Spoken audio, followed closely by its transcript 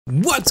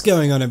What's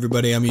going on,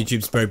 everybody? I'm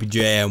YouTube's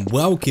popeyJN and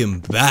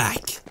welcome back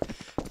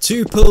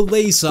to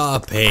Police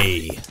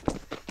RP.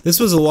 This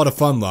was a lot of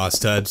fun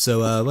last time,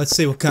 so let's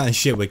see what kind of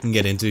shit we can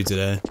get into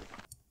today.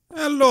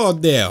 Hello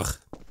there.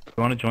 You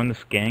want to join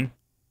this gang?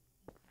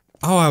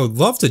 Oh, I would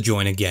love to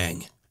join a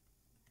gang.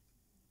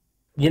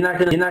 You're not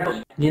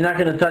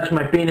gonna touch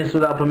my penis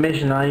without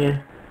permission, are you?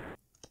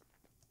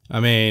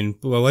 I mean,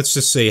 well, let's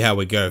just see how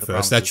we go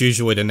first. That's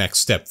usually the next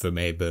step for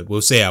me, but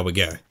we'll see how we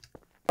go.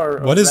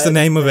 What is the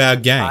name of our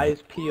gang?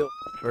 Eyes peeled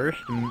first.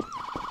 Oh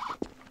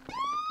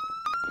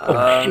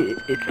shit!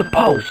 It's the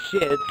Poe.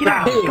 Shit! Get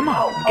out! Come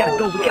on! We gotta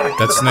go! We gotta go!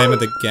 That's the name of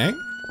the gang?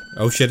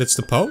 Oh shit! It's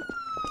the Poe.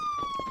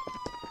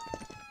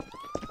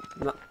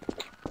 No.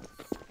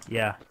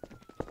 Yeah.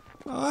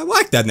 Oh, I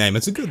like that name.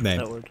 It's a good name.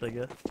 That works, I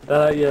guess.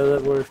 Yeah,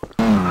 that works. We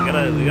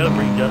gotta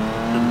bring justice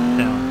to this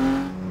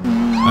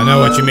town. I know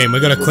what you mean. We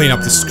gotta clean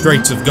up the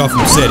streets of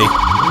Gotham City.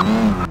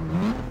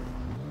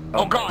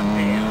 Oh god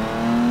damn!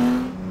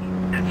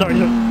 Sorry.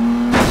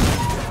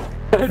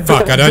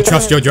 Fuck! I don't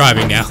trust your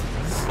driving now.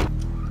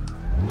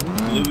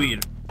 Louis.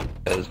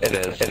 It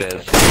is.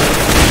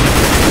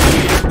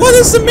 What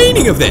is the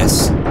meaning of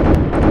this?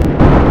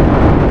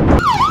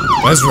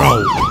 Let's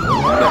roll.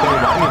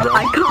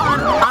 I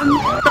can't. I'm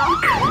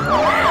stuck.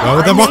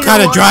 Well, then what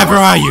kind of driver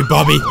are you,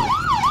 Bobby?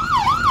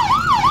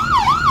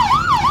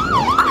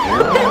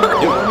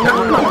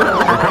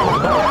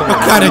 What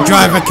kind of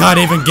driver can't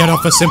even get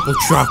off a simple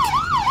truck?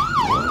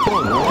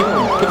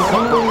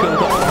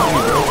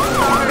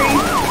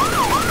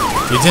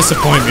 You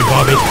disappoint me,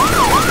 Bobby.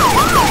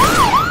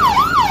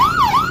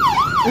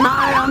 No,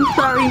 I'm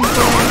sorry,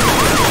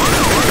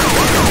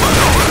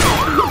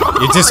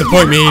 Sean. You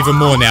disappoint me even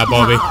more now,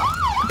 Bobby.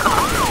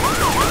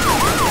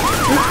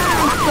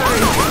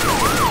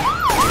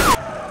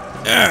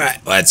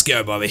 Alright, let's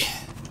go, Bobby.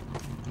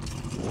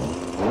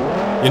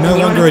 You're no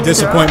longer a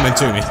disappointment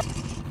to me.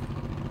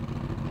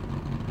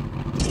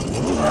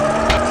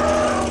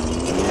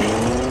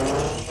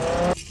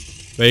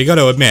 But you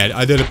gotta admit,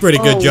 I did a pretty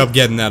good job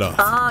getting that off.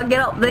 Get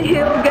up the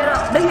hill, get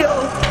up the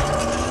hill.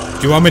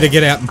 Do you want me to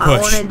get out and push? I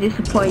want to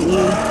disappoint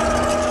you.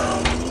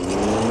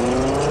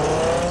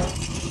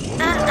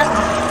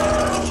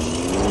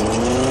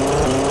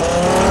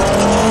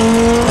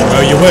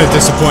 Well, you were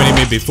disappointing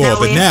me before,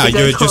 but now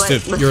you're just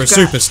you're a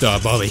superstar,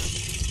 Bobby.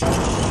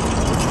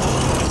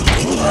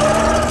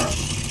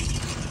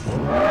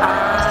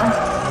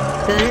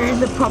 There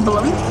is a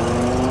problem.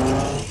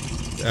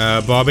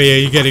 Bobby, are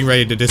you getting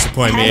ready to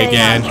disappoint me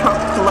again?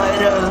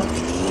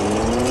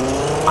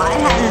 I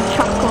had a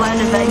truckload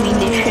of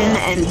ammunition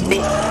and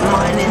bit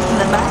miners in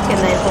the back, and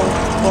they're all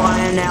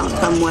flying out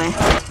somewhere.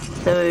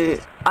 So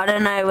I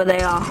don't know where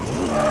they are.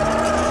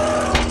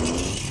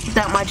 Is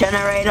that my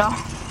generator?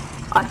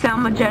 I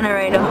found my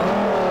generator.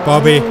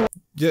 Bobby,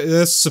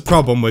 that's the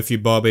problem with you,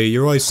 Bobby.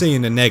 You're always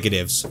seeing the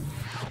negatives.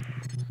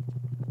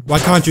 Why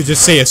can't you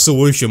just see a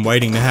solution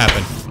waiting to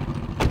happen?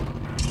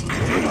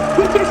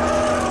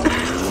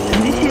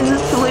 This is a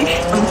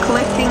solution. I'm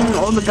collecting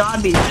all the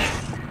garbage.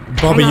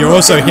 Bobby, you're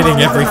also hitting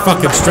every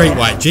fucking straight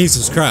light.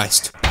 Jesus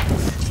Christ.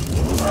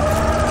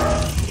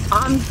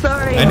 I'm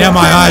sorry. And now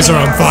my eyes are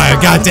on fire.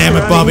 God damn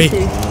it, Bobby. No,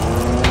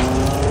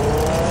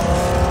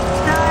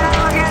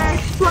 we're gonna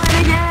explode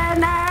again.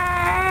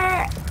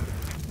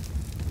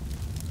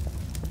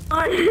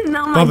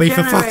 No, my Bobby,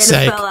 for fuck's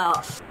sake. fell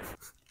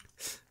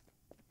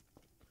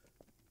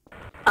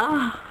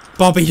out.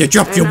 Bobby, you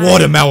dropped your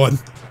watermelon.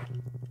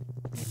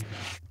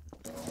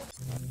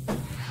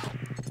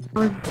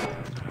 What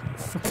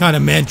kind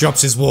of man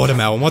drops his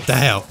watermelon? What the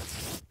hell?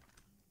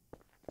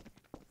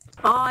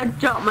 Oh, I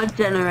dropped my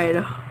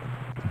generator.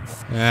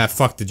 Ah,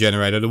 fuck the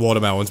generator. The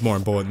watermelon's more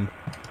important.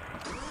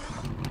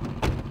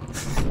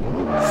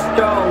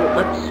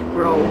 Let's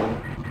roll.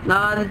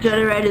 No, the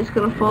generator's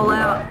gonna fall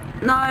out.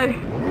 No.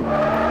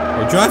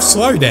 Well, drive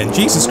slow then.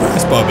 Jesus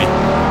Christ, Bobby.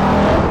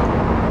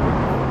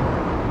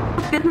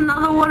 There's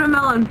another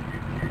watermelon.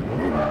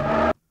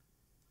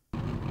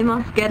 You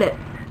must get it.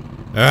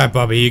 Alright,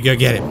 Bobby, you go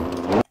get it.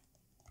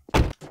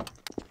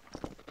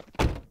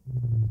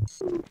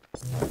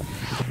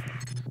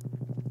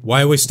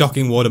 Why are we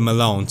stocking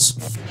watermelons?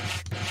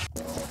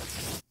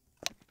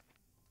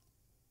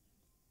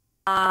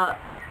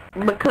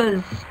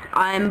 Because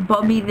I'm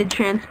Bobby the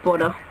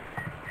transporter.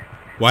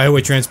 Why are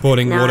we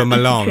transporting Now I need to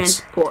watermelons?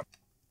 transport.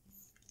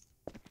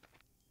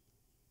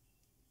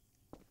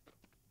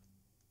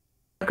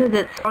 Because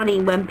it's funny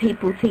when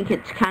people think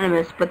it's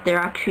cannabis, but they're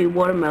actually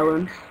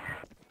watermelons.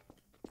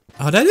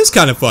 Oh, that is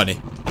kind of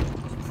funny.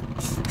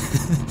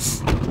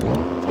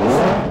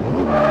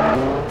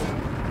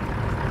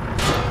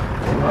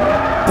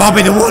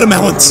 Bobby, the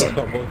watermelons! No,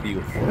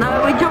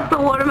 we dropped the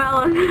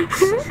watermelon.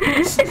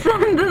 It's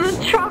under the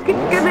truck. It's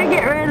gonna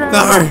get rid of it.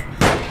 No!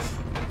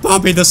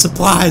 Bobby, the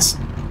supplies!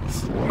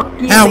 Fuck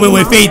you, How will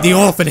we Lima. feed the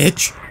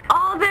orphanage?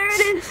 Oh, there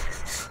it is.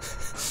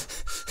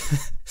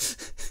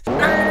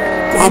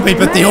 Bobby,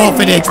 but the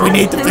orphanage! We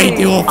need to feed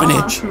the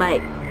orphanage! Oh,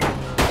 mate.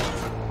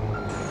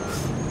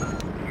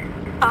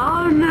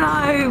 Oh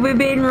no, we're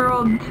being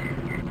robbed.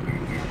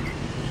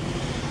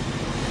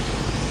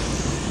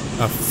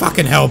 Oh,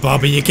 fucking hell,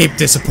 Bobby, you keep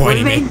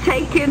disappointing We've me. been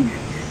taken.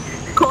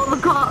 Call the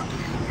cops.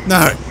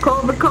 No.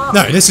 Call the cops.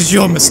 No, this is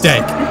your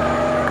mistake. The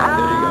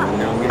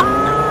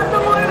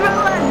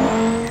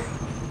watermelon.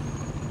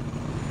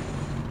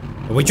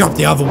 We dropped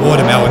the other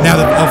watermelon. Now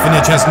the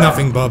orphanage has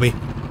nothing, Bobby.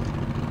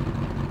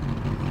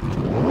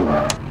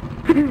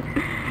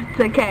 It's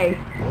okay.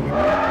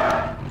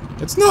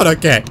 It's not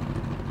okay.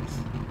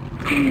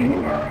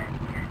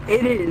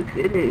 It is.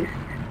 It is.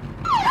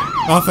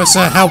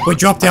 Officer, help, we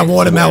dropped our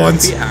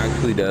watermelons. He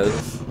actually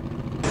does.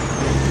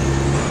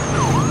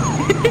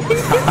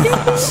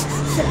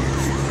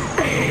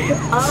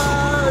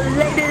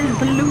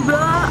 Ladies,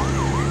 loser.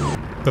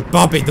 But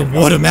Bobby, the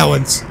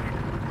watermelons.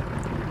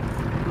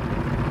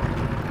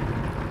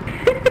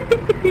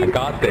 I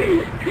got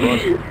this.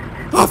 Look,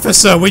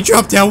 Officer, we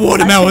dropped our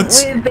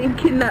watermelons. We've been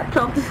kidnapped,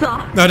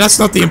 officer. No, that's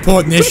not the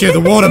important issue, the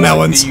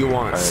watermelons. what do you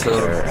want?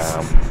 Sir,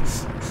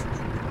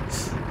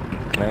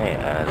 can I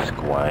ask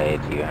why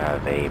do you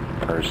have a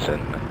person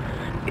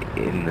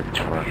in the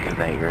truck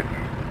that you're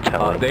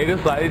towing? They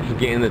decided to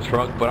get in the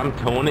truck, but I'm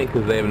towing it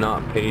because they have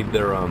not paid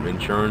their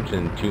insurance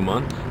in 2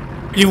 months.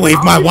 You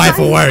leave my wife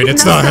alone,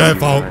 it's not her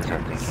fault.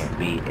 They can't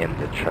be in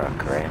the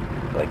truck, right?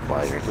 Like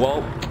while you're...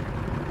 Well,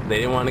 they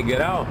didn't want to get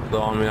out,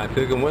 so I mean, I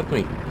took them with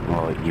me.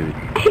 Well, He you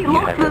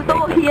locked had to the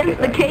door, make them he has get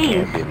the out. You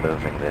keys. can't be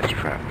moving this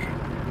truck.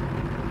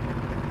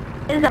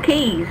 Here's the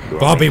keys.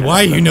 Bobby,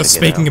 why are you not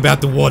speaking about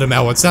the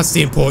watermelons? That's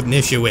the important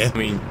issue here. I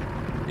mean,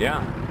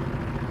 yeah.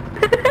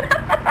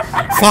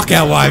 Fuck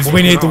our wives,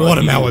 we need the Like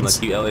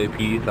watermelons. you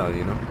LAPs out,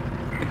 you know?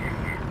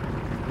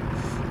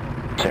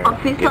 Sir,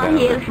 Officer, get out of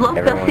he has this- locked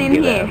us everyone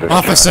in get here. out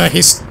of this Officer,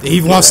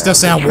 he lost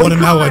us our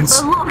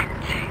watermelons. We're locked. truck.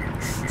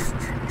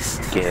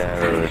 Get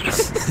out of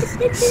this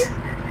truck.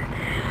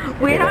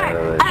 We Get out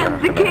don't of the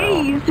have the truck now.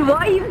 keys. Why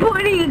are you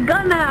pointing a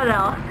gun at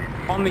us?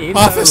 On the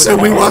inside Officer, of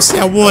the we car. lost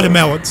our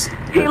watermelons.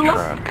 He The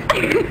locked. truck.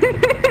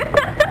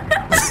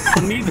 I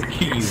need the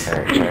keys.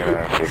 Alright, turn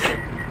around, future.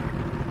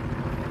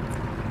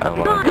 I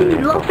No, want he to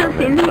locked us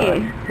in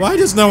here. Why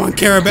does no one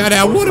care about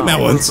our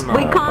watermelons?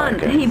 We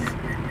can't. He.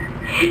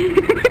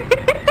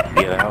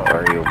 Get out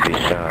or you'll be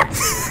shot.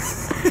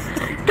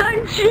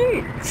 Don't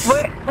shoot.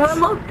 We're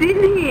locked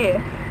in here.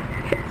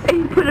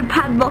 He put a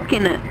padlock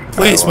in it.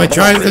 Please, we're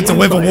trying to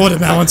deliver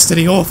watermelons to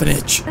the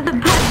orphanage. There's a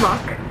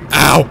padlock.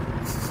 Ow.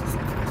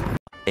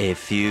 A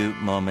few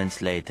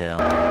moments later.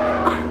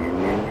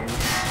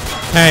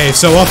 Hey,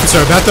 so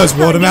officer, about those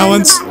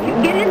watermelons?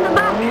 Get in the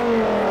back.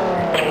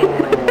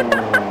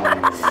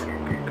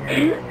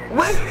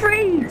 We're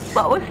free,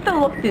 but we're still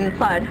locked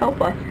inside.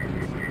 Help us.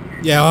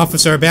 Yeah,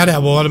 officer, about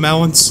our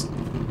watermelons.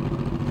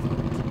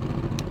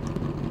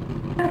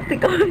 We have to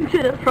go to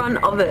the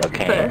front of it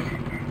Okay. first.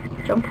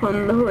 Jump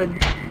on the hood.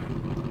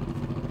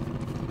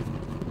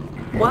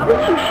 Why would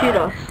you shoot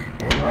us?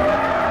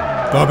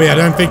 Bobby, I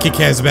don't think he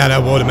cares about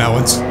our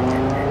watermelons.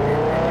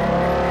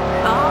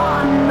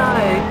 Oh no.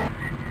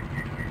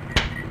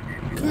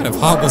 What kind of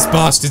heartless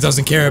bastard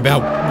doesn't care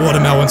about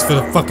watermelons for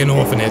the fucking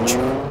orphanage?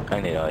 I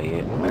need all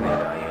you. What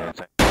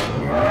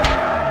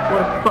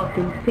a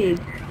fucking pig.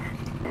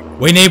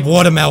 We need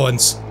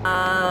watermelons.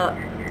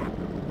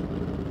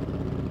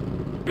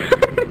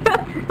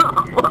 That's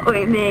not what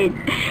we need.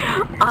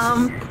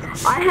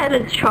 I had a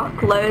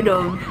truckload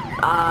of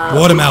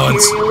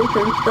Watermelons. cereals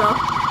and stuff,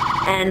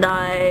 and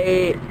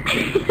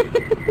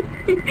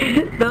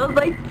there was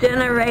like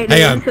generators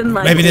Hang on, and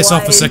like maybe this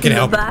wires officer can in the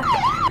help. back.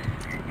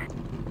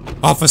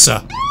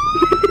 Officer,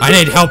 I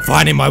need help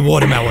finding my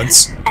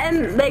watermelons.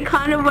 And they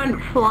kind of went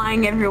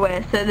flying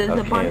everywhere, so there's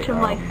a bunch of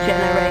like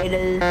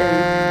generators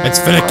and It's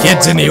for the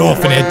kids in the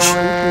orphanage. watermelons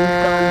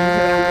and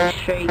guns around the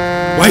street.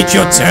 Wait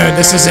your turn,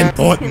 this is You can,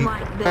 important.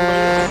 like,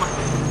 delete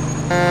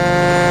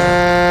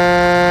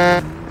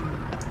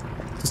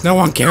Does no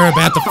one care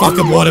about the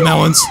fucking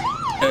watermelons?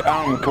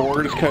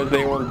 Cores because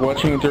they were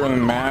glitching through the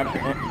map,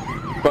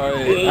 but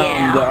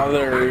Yeah. the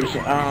others,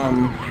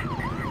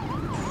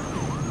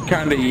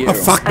 kinda you. Oh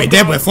fuck me,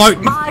 dead, we're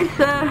floating. Bye,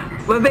 sir.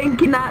 We're being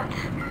kidnapped.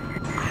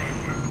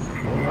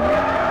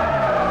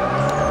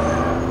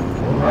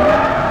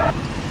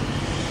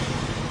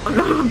 Oh,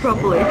 no,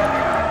 probably.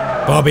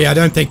 Bobby, I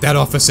don't think that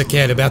officer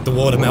cared about the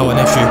watermelon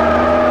issue.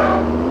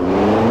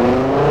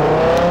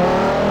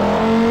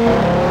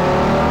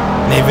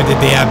 Neither did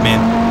the admin.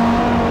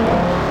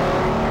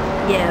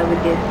 Yeah, we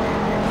did.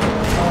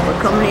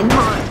 We're coming in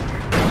hot.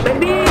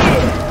 Baby!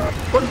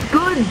 What's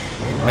good?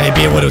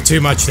 Maybe a little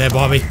too much there,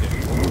 Bobby.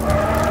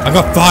 I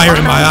got fire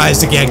in my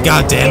eyes again,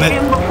 god damn Get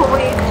it. in before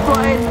we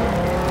explode.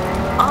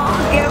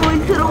 Oh, go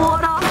into the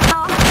water.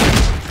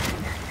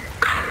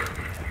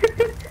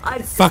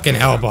 Fucking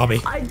hell,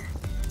 Bobby.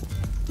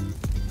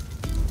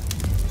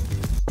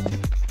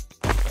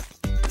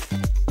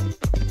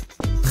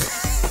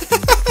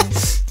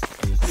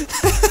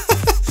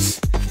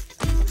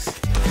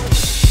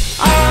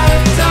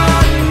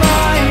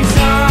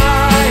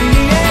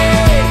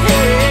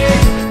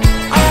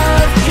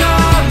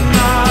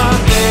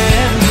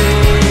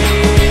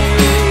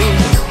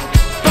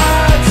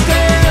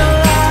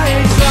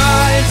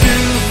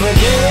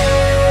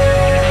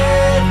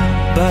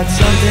 but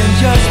something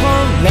just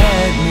won't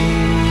let me